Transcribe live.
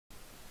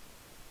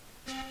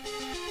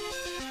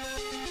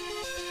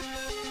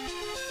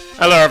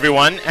Hello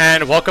everyone,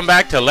 and welcome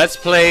back to Let's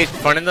Play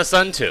Fun in the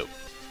Sun 2.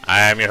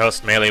 I am your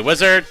host,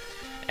 MeleeWizard,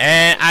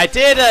 and I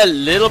did a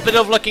little bit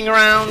of looking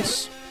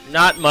around.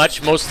 Not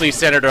much, mostly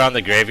centered around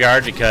the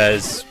graveyard,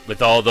 because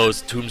with all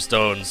those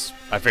tombstones,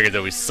 I figured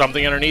there was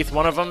something underneath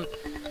one of them.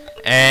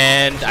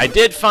 And I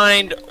did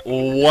find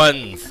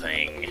one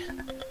thing.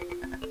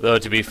 Though,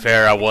 to be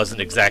fair, I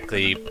wasn't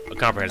exactly a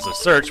comprehensive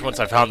search.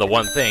 Once I found the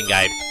one thing,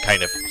 I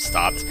kind of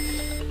stopped.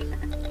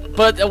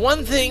 But the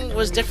one thing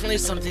was definitely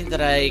something that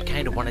I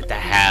kind of wanted to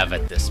have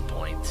at this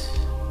point.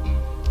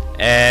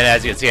 And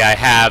as you can see, I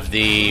have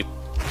the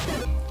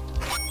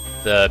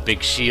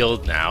big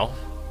shield now,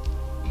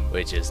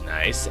 which is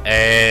nice.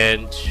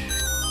 And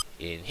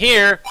in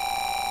here,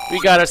 we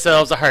got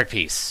ourselves a heart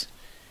piece.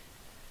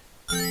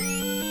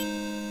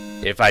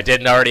 If I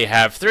didn't already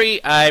have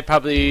 3, I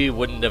probably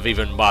wouldn't have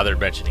even bothered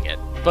mentioning it.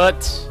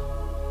 But...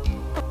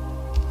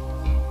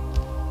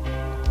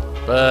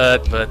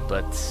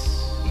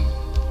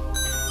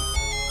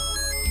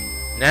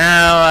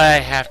 now I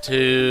have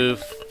to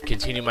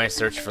continue my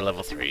search for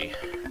level 3.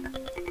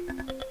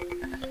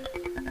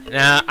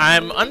 Now,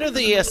 I'm under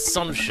the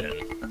assumption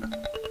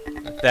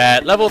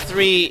that level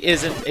 3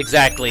 isn't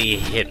exactly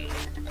hidden.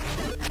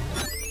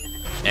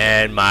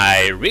 And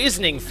my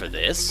reasoning for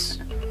this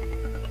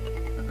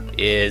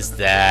is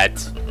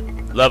that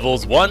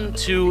levels 1,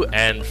 2,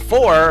 and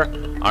 4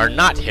 are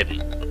not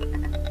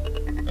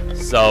hidden.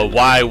 So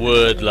why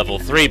would level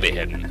 3 be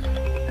hidden?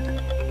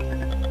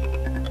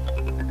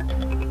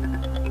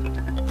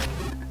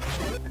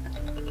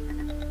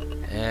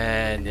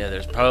 And yeah,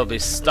 there's probably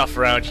stuff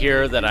around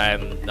here that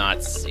I'm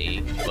not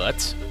seeing,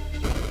 but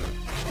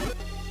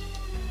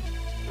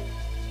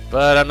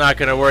I'm not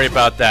gonna worry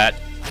about that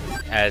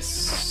as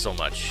so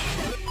much.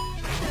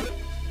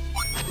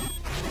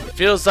 It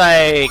feels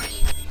like,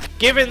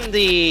 given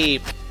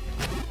the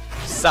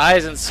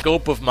size and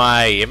scope of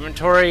my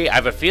inventory, I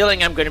have a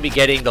feeling I'm gonna be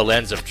getting the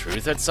Lens of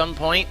Truth at some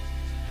point,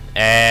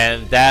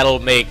 and that'll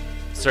make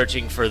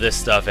searching for this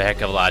stuff a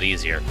heck of a lot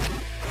easier.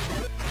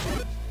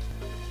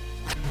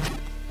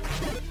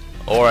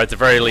 Or at the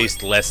very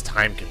least, less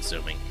time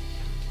consuming.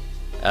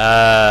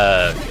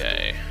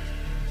 Okay.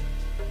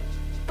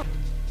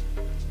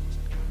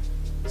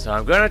 So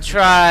I'm gonna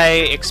try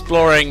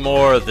exploring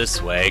more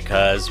this way,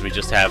 because we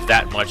just have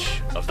that much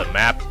of the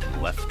map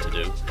left to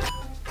do.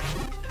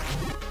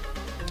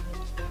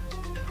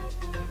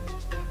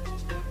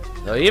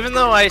 Though even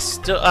though I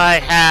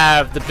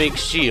have the big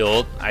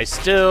shield, I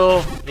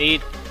still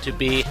need to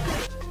be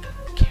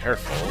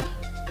careful.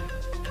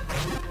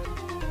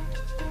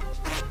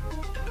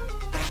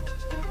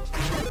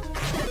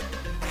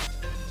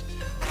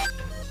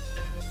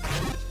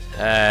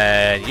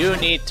 You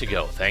need to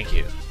go, thank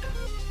you.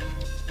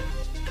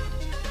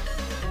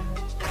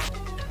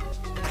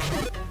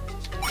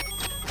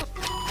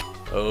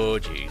 Oh,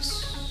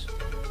 jeez.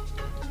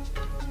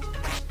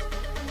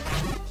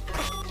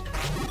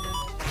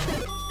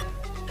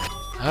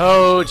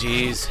 Oh,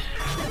 jeez.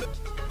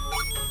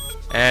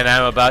 And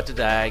I'm about to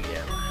die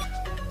again.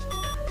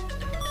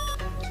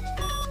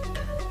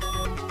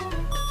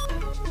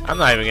 I'm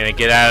not even gonna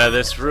get out of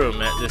this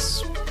room at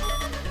this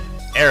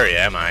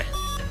area, am I?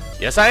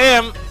 Yes, I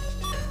am!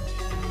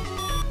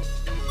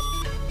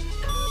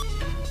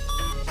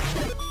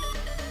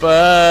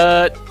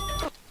 But...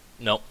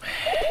 nope.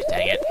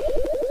 Dang it.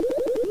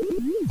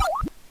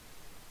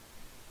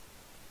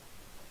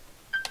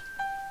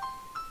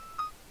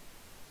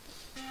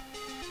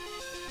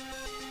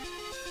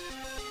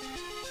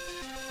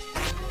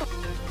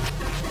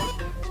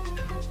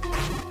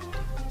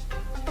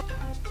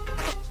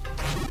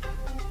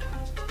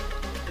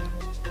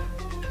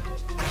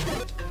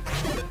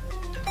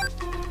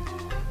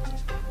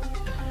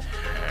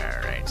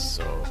 Alright,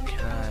 so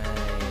can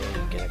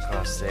I get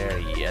across there?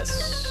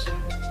 Yes.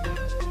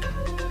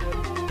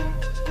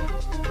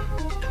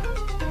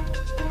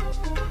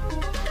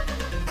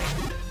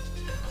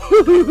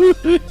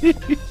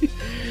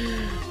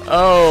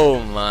 Oh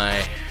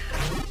my.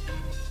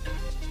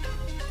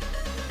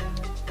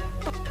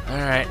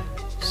 Alright,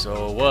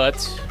 so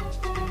what?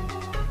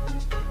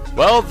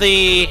 Well,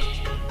 the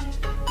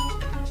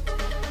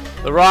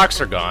rocks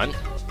are gone.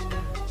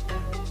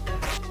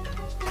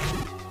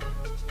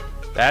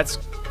 That's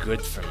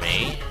good for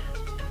me.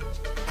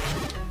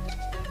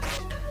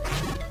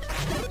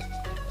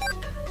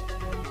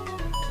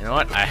 You know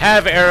what? I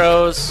have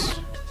arrows.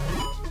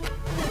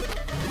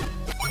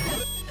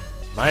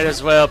 Might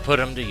as well put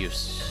them to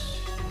use.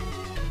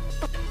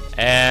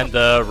 And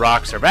the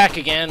rocks are back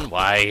again.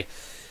 Why?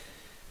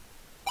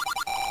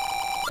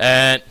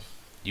 And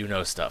you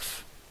know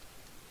stuff.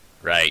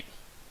 Right.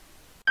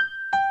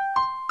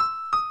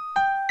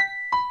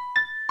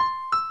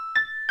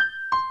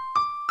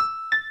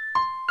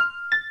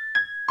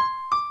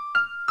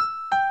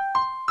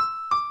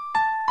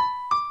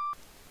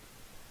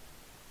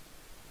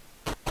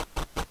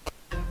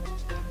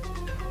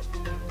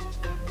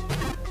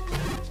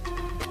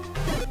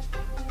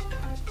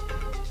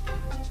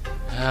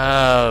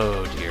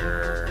 Oh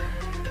dear.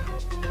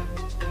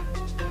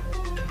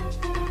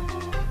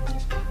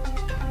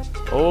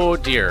 Oh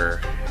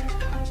dear.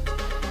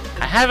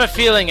 I have a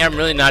feeling I'm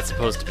really not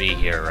supposed to be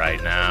here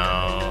right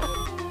now.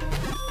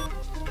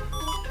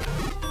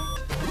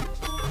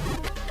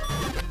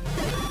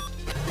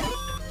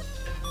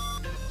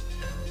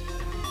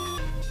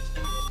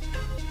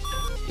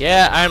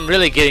 Yeah, I'm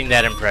really getting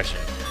that impression.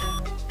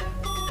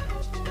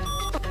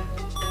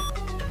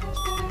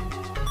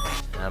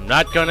 I'm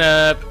not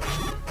gonna...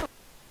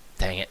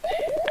 Dang it.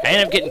 I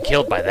end up getting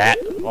killed by that,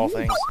 of all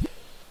things.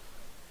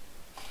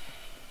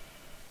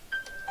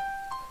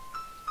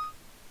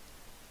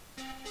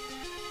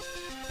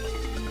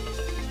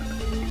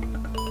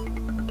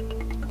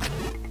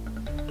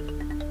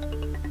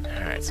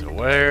 Alright, so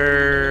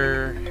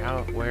where...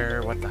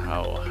 what the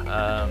hell?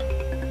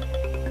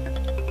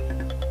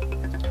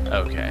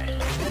 Okay.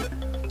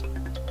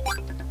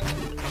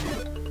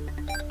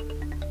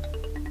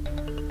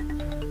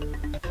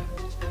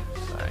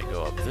 If I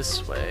go up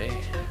this way...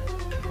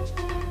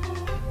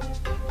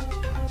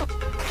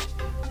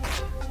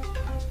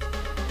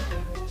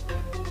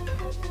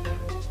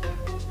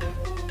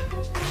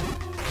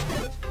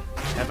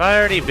 Have I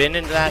already been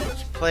in that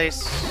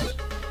place?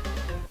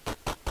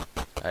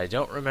 I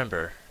don't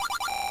remember.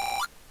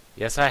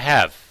 Yes, I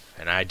have,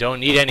 and I don't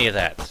need any of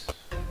that.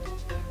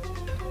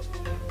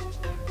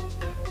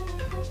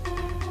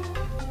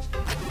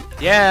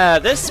 Yeah,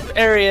 this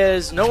area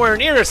is nowhere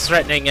near as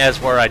threatening as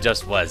where I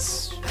just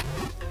was.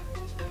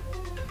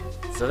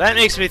 So that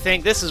makes me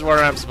think this is where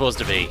I'm supposed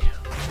to be.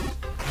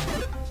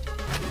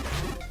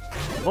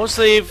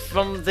 Mostly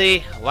from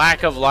the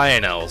lack of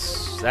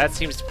Lionels. That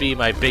seems to be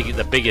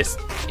the biggest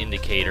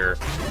indicator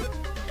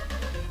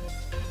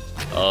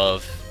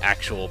of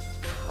actual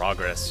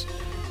progress.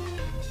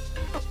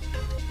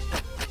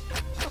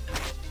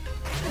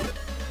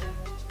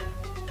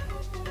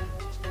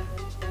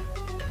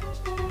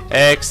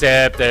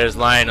 Except there's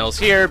Lionels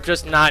here,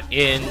 just not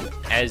in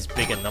as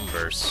big a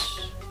numbers.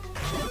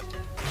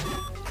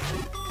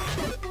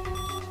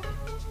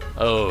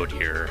 Oh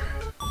dear.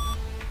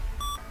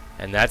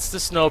 And that's the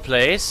snow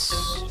place.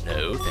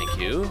 No, thank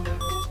you.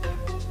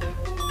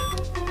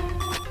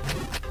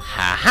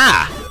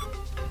 Ha-ha!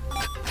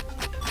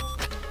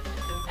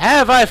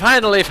 Have I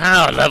finally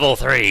found level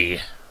 3?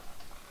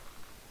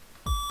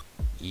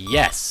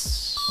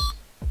 Yes.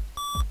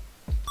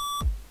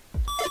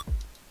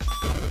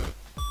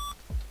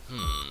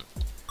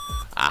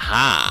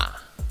 Aha!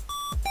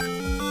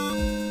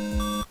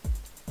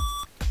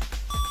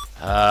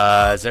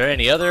 Is there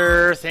any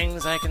other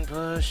things I can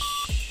push?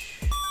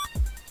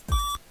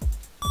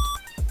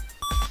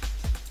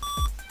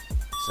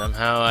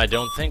 Somehow I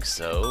don't think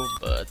so,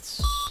 but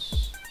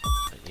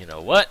you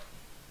know what?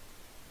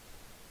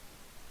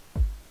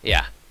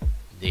 Yeah,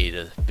 need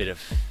a bit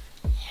of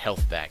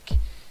health back.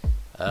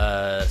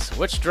 So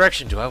which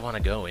direction do I want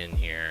to go in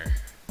here?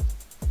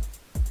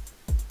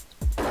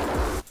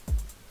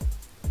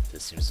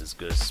 This seems as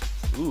good as...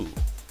 Ooh.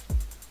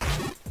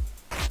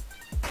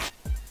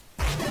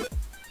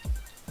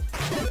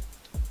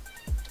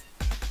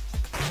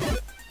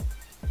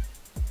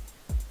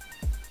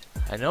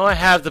 I know I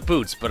have the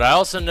boots, but I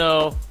also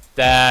know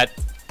that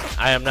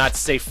I am not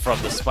safe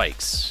from the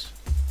spikes.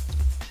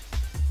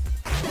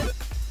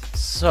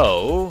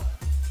 So...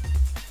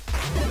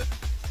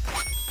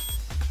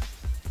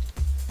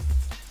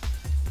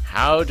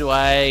 how do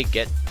I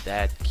get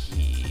that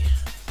key?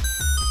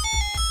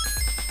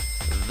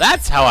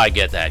 That's how I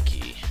get that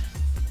key.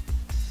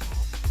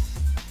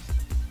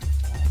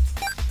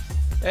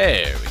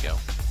 There we go.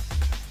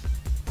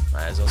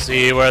 Might as well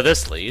see where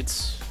this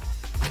leads.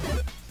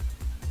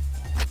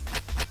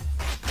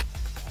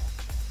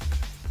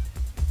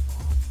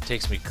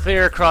 Takes me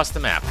clear across the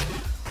map.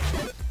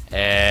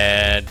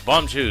 And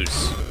bomb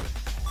shoes.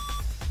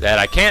 That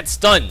I can't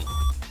stun.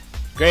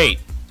 Great.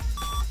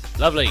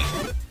 Lovely.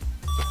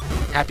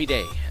 Happy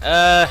day.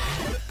 Well,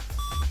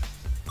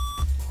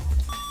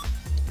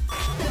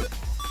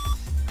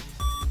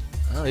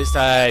 at least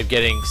I'm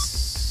getting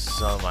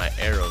some of my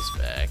arrows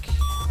back.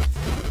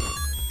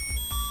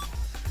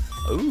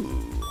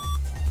 Ooh.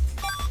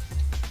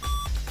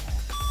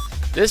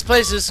 This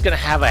place is gonna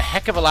have a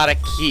heck of a lot of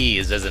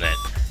keys, isn't it?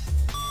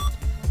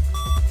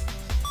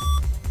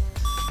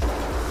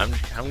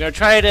 I'm gonna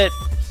try to...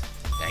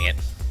 Dang it.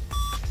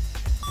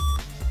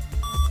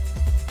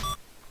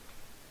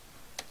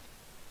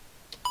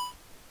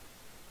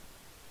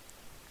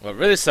 What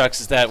really sucks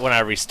is that when I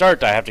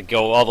restart, I have to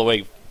go all the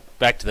way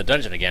back to the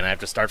dungeon again. I have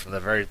to start from the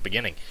very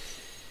beginning.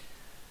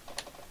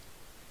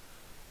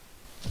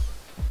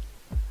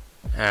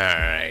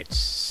 Alright.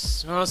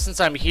 Well, since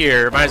I'm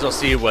here, might as well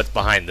see what's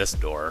behind this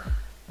door.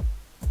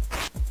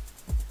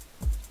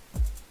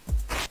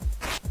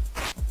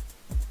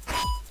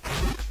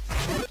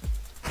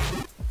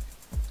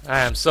 I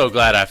am so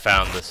glad I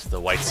found the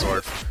white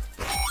sword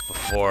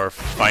before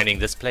finding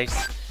this place.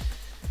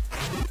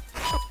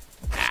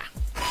 Ah.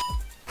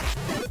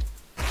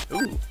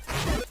 Ooh.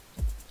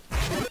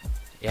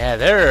 Yeah,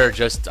 there are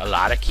just a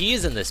lot of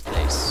keys in this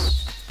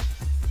place.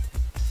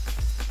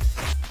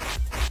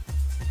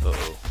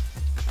 Uh-oh.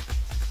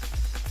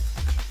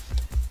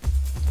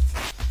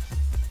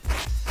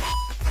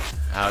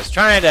 I was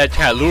trying to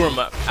kind of lure him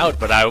out,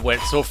 but I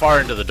went so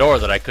far into the door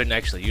that I couldn't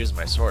actually use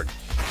my sword.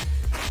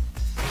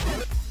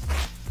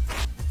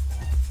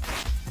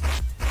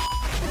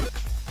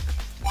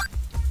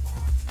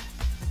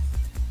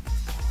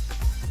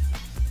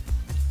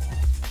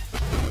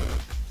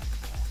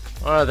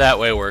 Well, that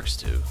way works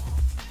too.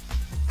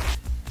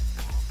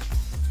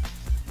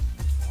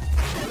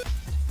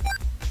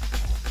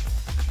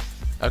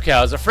 Okay,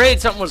 I was afraid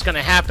something was going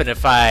to happen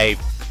if I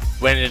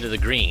went into the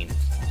green,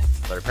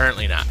 but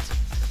apparently not.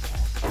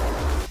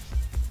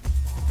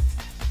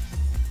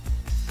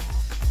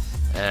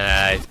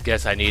 I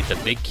guess I need the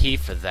big key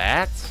for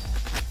that.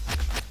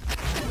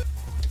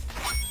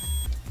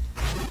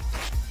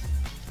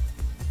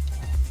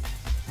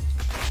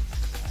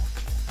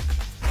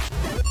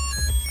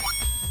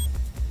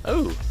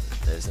 Oh,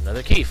 there's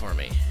another key for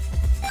me.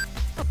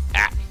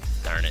 Ah,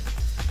 darn it.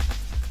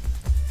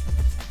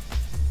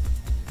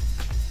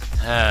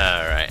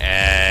 Alright,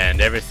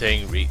 and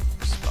everything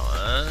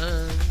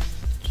respawns.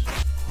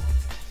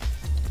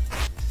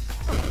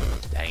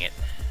 Dang it.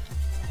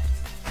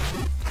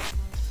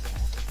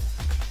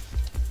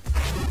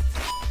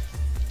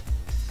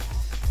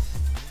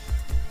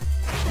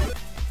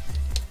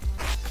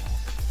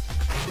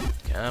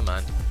 Come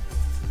on.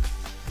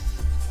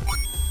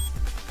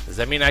 Does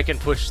that mean I can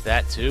push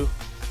that too?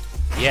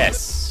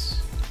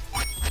 Yes.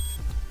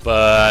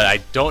 But I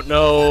don't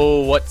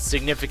know what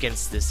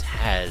significance this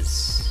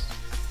has.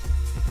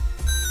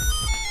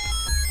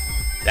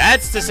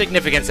 That's the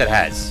significance it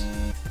has.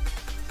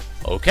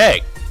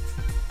 Okay.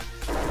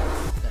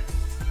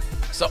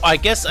 So I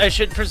guess I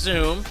should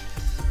presume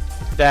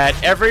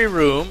that every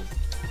room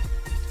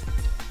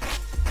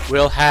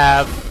will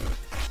have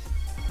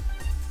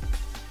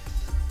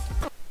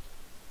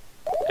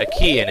a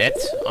key in it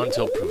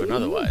until proven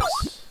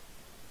otherwise.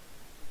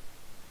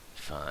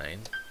 Fine.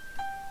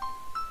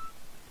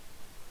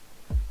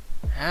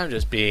 I'm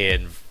just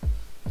being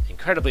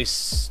incredibly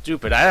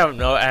stupid. I don't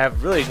know. I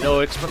have really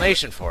no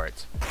explanation for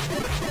it.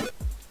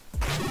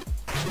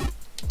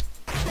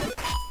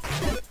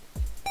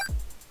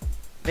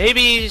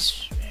 Maybe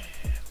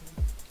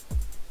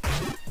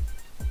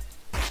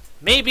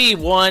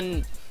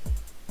one.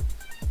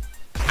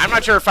 I'm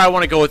not sure if I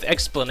want to go with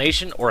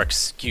explanation or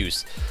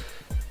excuse.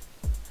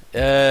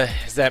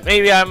 Is that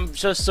maybe I'm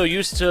just so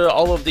used to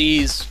all of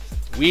these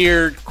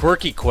weird,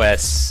 quirky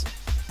quests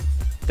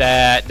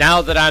that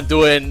now that I'm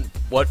doing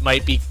what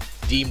might be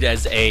deemed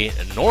as a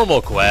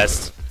normal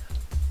quest,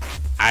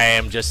 I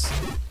am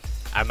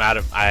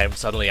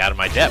suddenly out of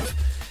my depth.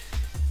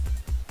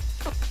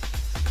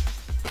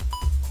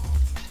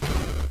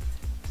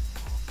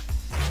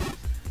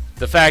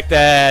 The fact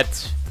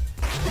that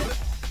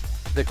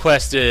the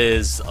quest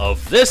is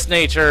of this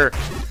nature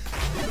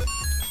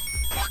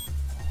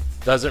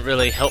doesn't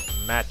really help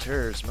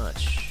matters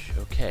much.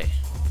 Okay.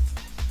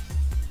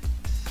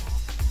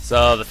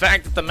 So the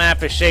fact that the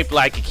map is shaped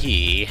like a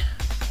key.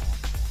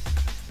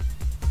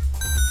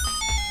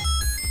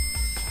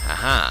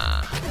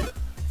 Haha.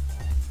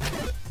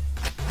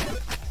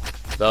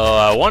 So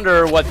I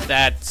wonder what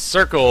that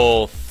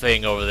circle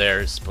thing over there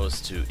is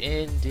supposed to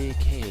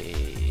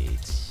indicate.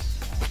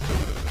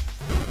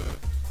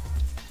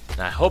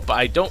 And I hope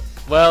I don't.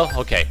 Well,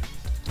 okay.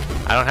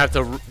 I don't have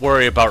to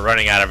worry about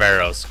running out of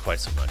arrows quite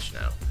so much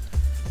now.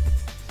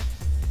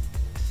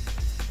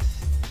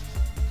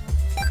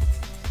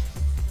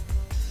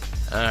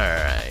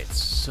 Alright,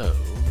 so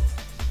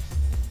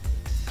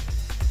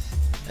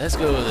let's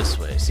go this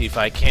way. See if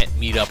I can't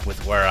meet up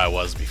with where I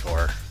was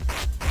before.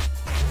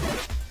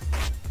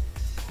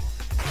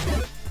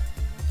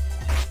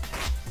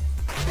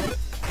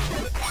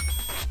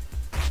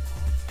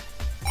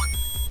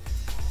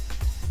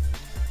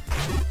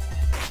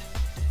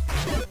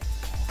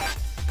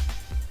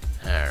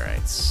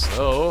 Alright,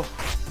 so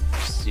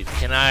see,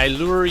 can I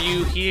lure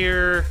you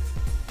here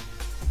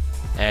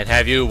and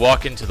have you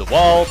walk into the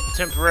wall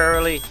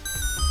temporarily?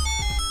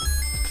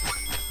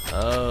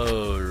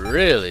 Oh,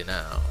 really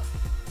now?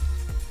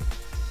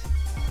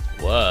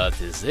 What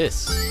is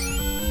this?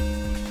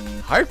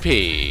 Heart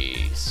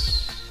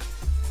piece.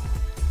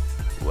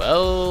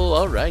 Well,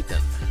 alright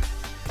then.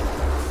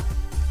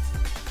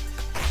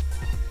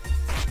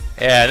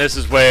 Yeah, this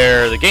is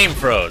where the game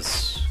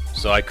froze,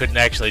 so I couldn't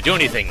actually do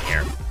anything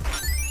here.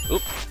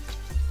 Oop.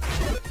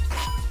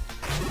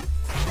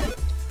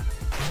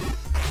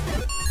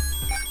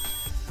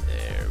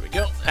 There we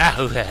go.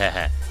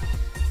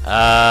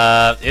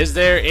 Is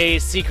there a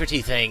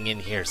secrety thing in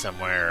here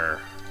somewhere?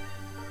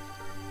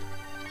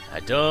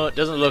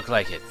 Doesn't look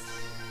like it.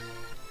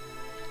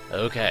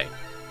 Okay.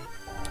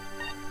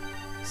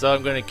 So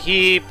I'm gonna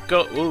keep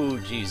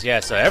ooh, geez, yeah,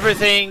 so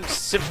everything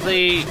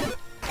simply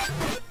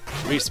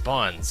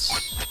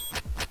respawns.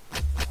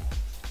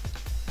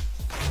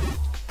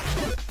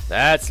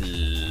 That's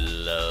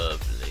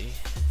lovely.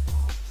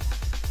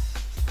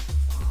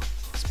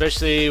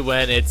 Especially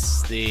when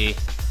it's the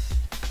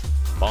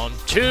bomb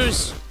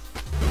twos.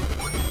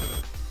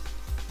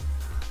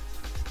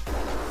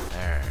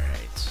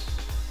 Alright.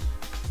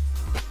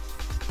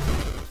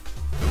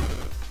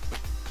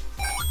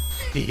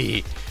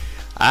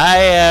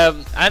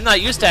 I'm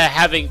not used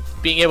to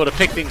being able to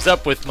pick things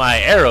up with my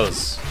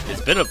arrows.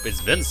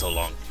 It's been so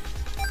long.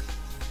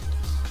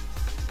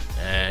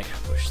 And can I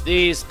push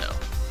these? No.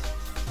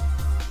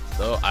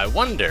 Though I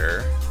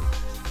wonder.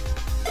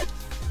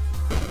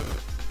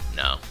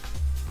 No.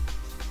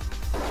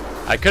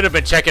 I could have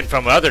been checking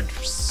from other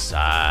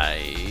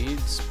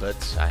sides,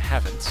 but I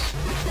haven't.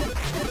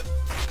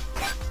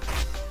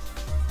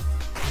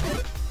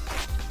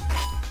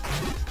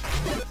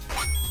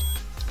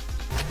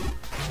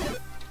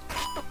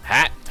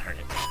 Hat, turn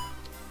it.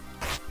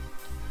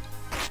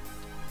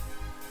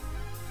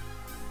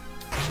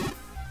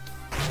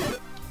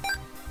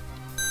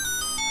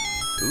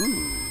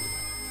 Ooh.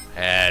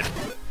 And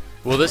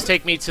will this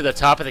take me to the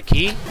top of the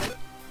key?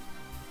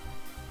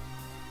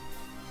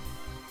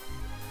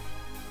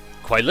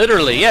 Quite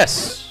literally,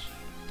 yes.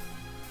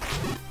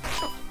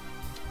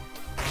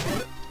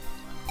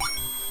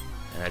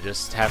 And I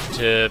just have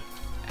to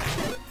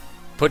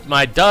put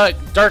my dark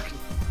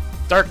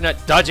nut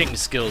dodging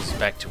skills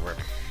back to work.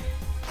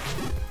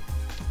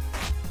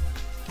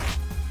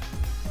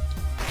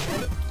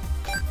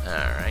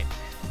 Alright.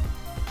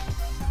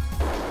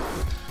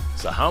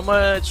 So how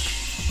much?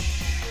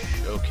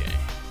 Okay.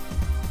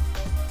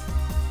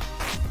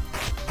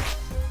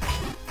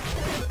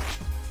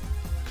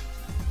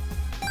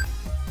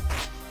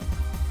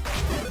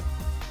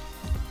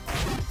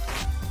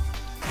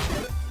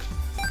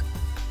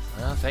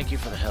 Well, thank you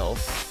for the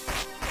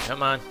health.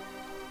 Come on.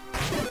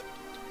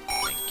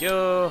 Thank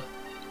you.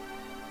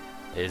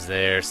 Is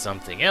there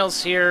something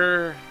else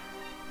here?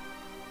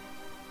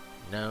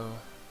 No.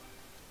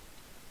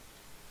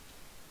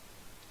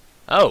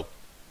 Oh.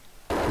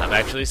 I'm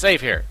actually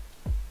safe here.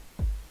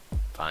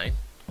 Fine.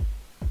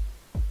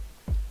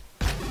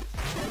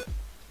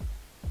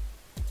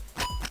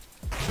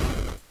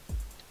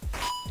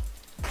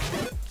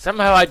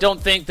 Somehow I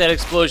don't think that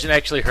explosion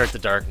actually hurt the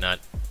Dark Nut.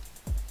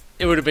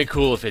 It would have been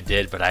cool if it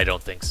did, but I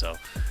don't think so.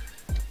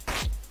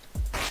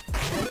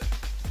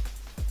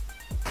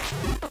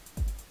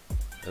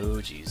 Oh,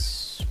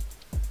 jeez.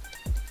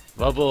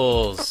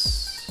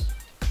 Bubbles.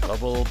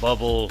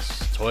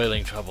 Bubbles.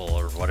 Toiling trouble,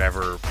 or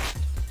whatever.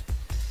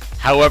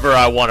 However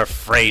I want to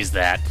phrase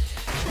that.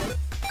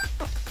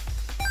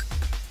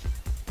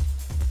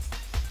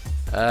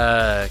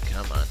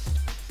 Come on.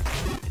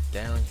 Get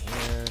down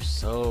here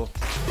so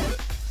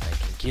I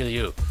can kill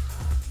you.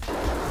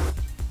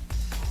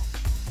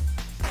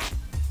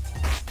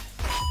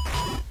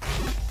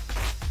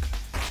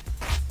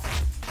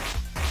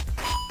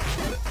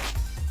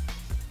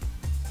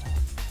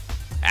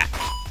 Ah,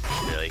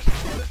 really?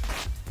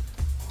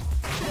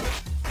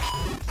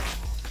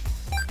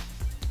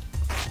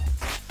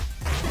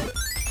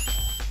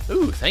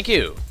 Ooh, thank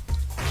you.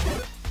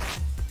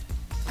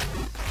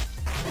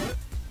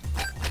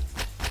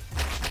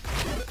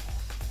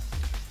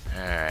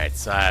 Alright,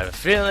 so I have a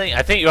feeling...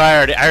 I think I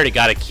already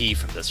got a key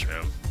from this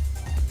room.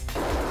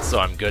 So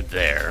I'm good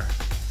there.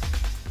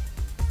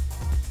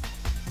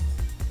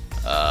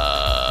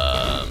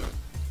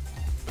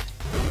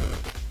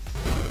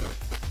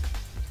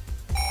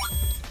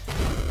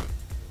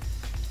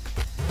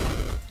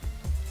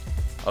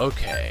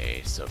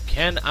 Okay, so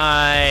can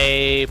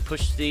I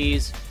push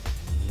these?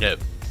 No.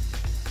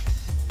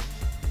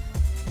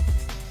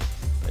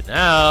 But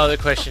now the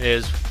question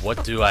is,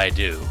 what do I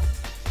do?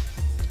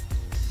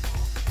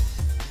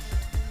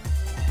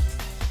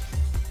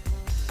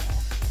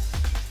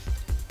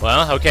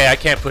 Well, okay, I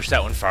can't push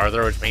that one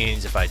farther, which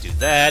means if I do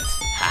that...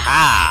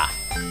 Haha!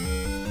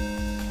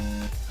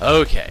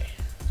 Okay.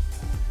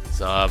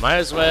 So I might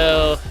as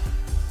well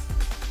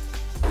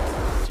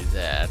do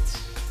that.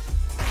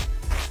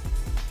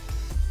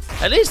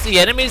 At least the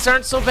enemies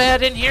aren't so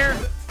bad in here.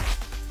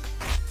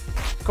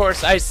 Of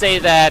course, I say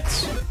that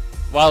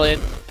while in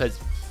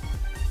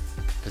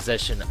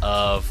possession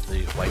of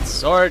the white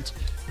sword.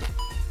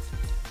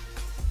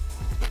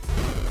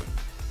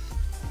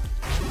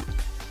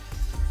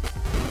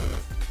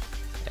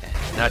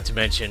 Not to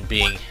mention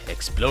being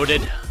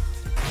exploded.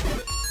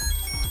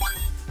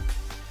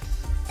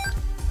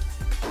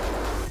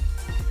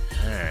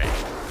 Alright.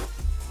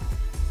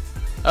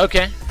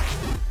 Okay.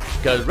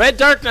 Because red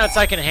dark nuts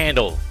I can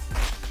handle.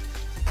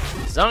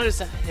 As long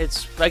as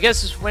it's... I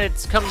guess when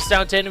it comes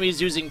down to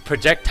enemies using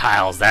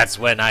projectiles, that's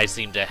when I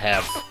seem to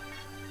have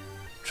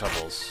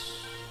troubles.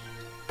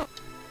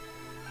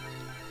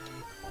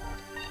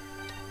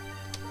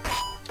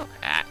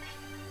 Ah.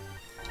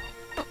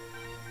 Of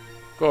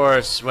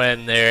course,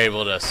 when they're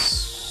able to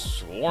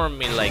swarm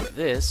me like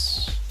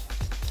this,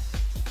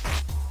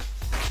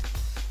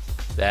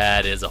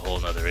 that is a whole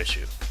nother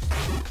issue.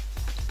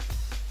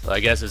 So I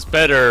guess it's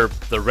better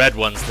the red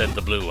ones than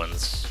the blue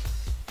ones.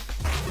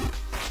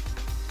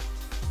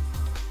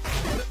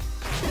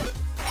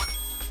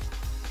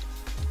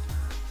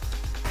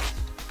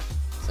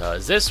 So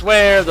is this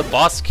where the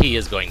boss key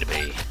is going to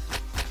be?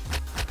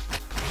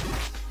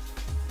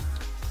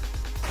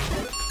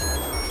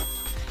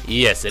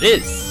 Yes, it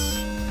is.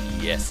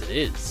 Yes, it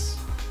is.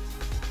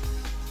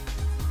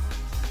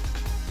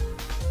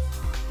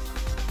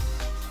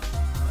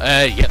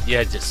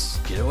 Yeah,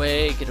 just get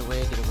away, get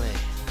away, get away.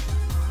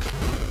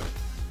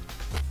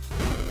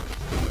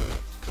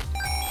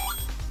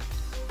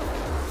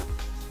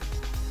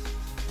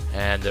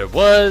 And there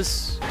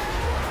was...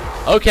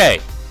 Okay.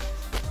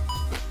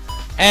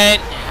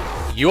 And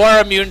you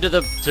are immune to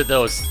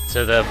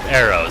the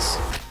arrows.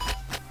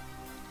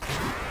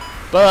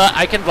 But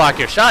I can block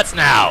your shots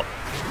now.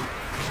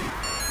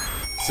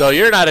 So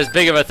you're not as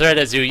big of a threat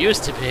as you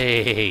used to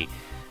be.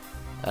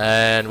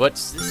 And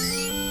what's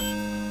this?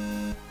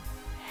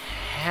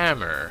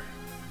 Hammer.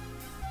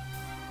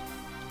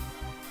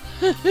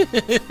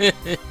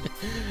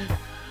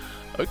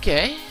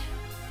 Okay.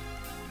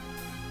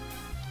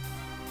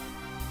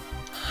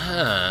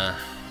 Huh.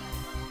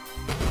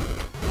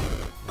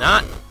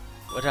 Not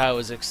what I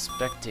was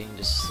expecting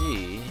to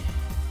see.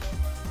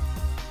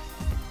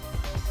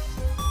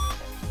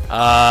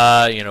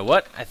 You know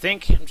what? I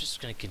think I'm just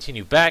gonna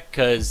continue back,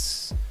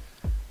 because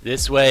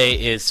this way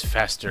is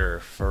faster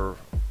for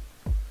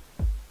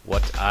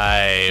what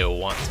I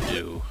want to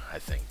do, I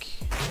think.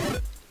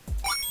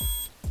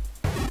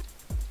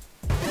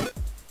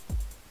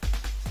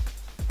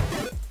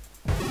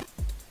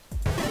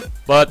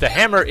 But the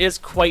hammer is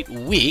quite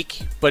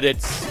weak, but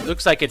it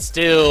looks like it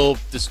still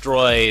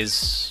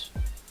destroys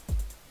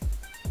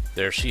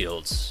their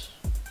shields.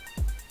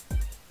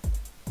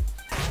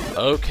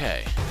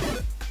 Okay.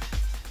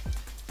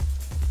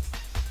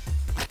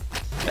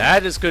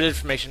 That is good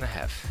information to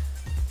have.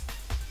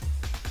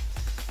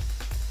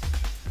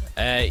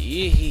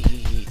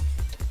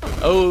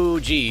 Oh,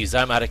 geez,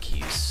 I'm out of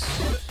keys.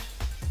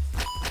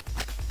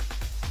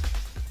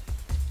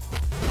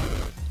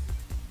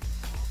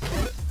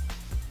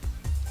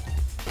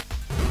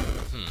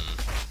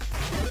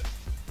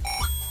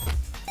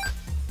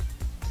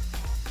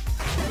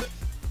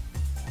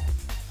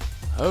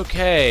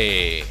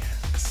 Okay,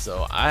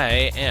 so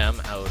I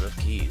am out of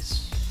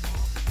keys.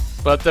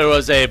 But there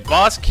was a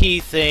boss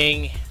key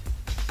thing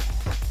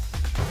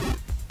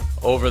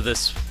over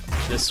this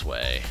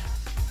way.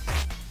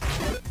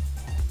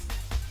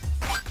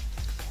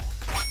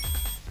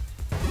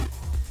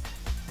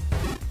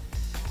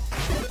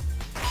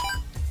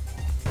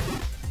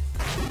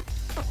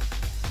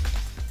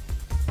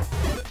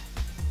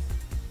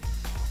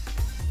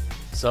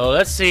 So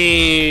let's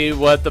see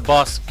what the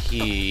boss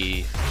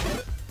key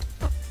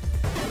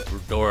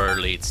door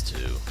leads to.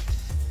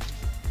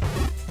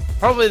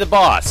 Probably the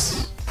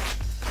boss.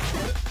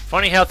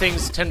 Funny how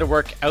things tend to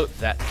work out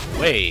that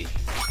way.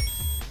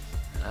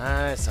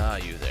 I saw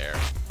you there.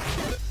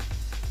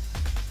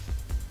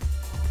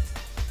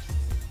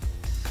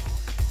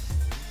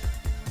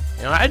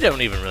 You know, I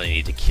don't even really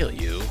need to kill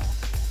you.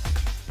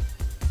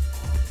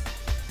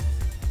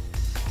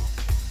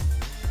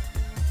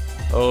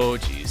 Oh,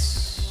 jeez.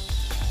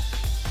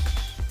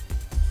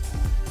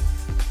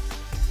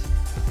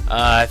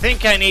 I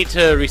think I need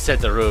to reset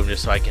the room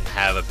just so I can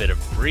have a bit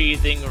of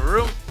breathing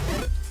room.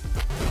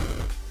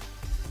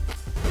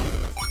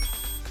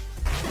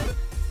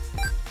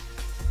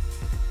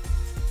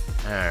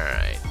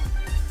 Alright.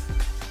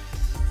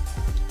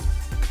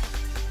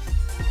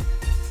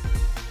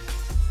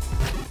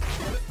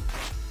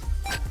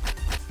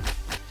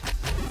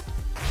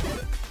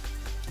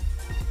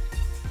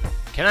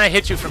 Can I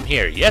hit you from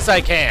here? Yes,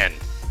 I can.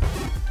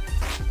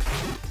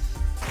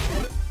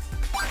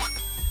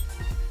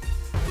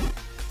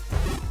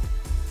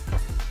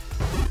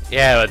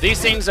 Yeah, but these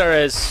things are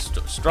as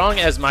strong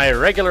as my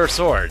regular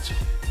sword.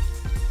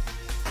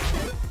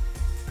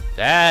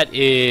 That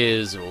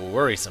is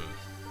worrisome.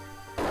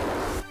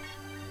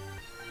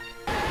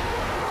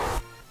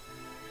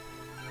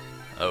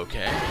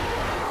 Okay.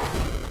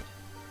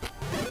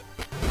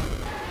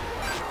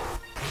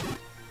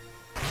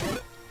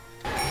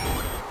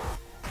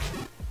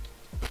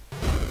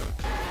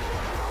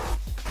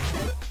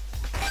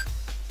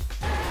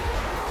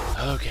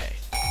 Okay.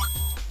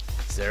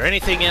 Is there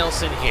anything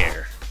else in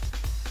here?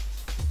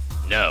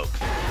 No.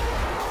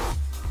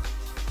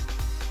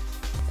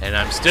 And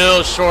I'm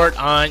still short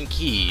on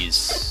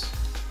keys.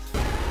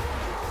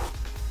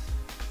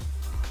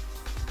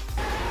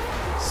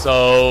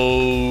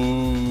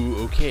 So,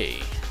 okay.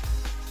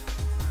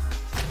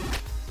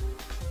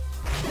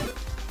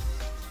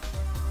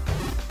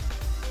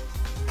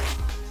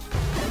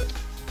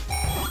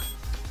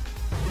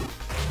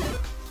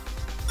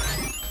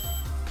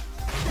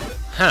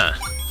 Huh.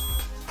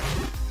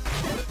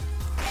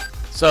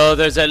 So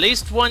there's at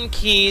least one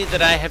key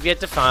that I have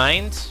yet to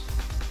find.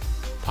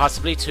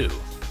 Possibly two.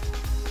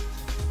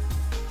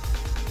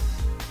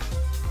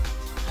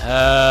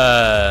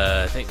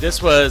 I think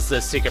this was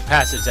the secret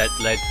passage that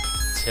led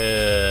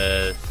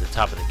to the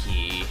top of the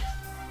key.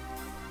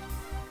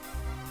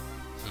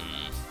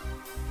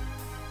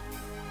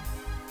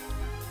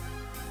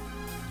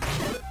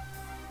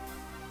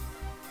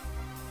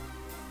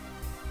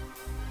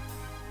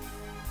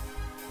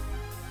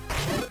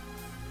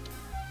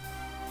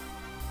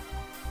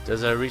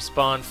 Does it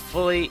respawn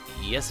fully?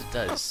 Yes, it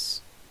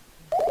does.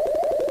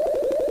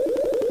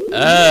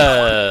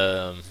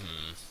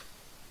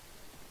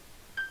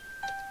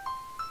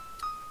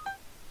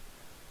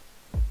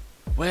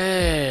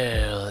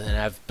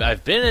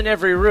 I've been in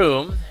every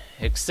room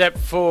except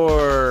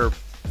for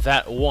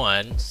that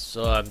one,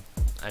 so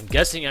I'm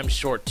guessing I'm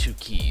short 2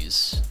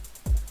 keys.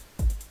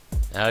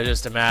 Now it's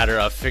just a matter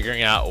of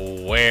figuring out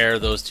where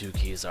those 2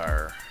 keys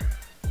are.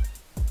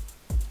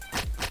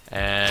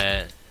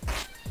 And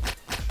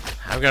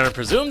I'm going to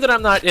presume that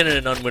I'm not in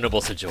an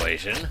unwinnable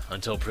situation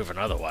until proven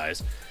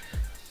otherwise.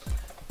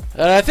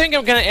 I think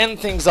I'm going to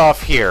end things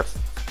off here.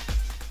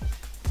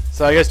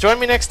 So I guess join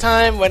me next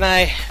time when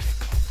I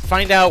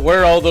find out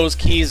where all those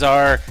keys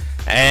are,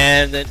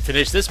 and then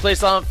finish this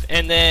place off,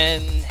 and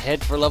then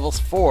head for level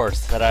 4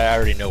 that I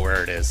already know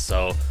where it is.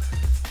 So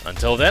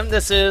until then,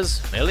 this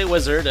is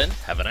MeleeWizard, and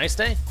have a nice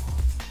day.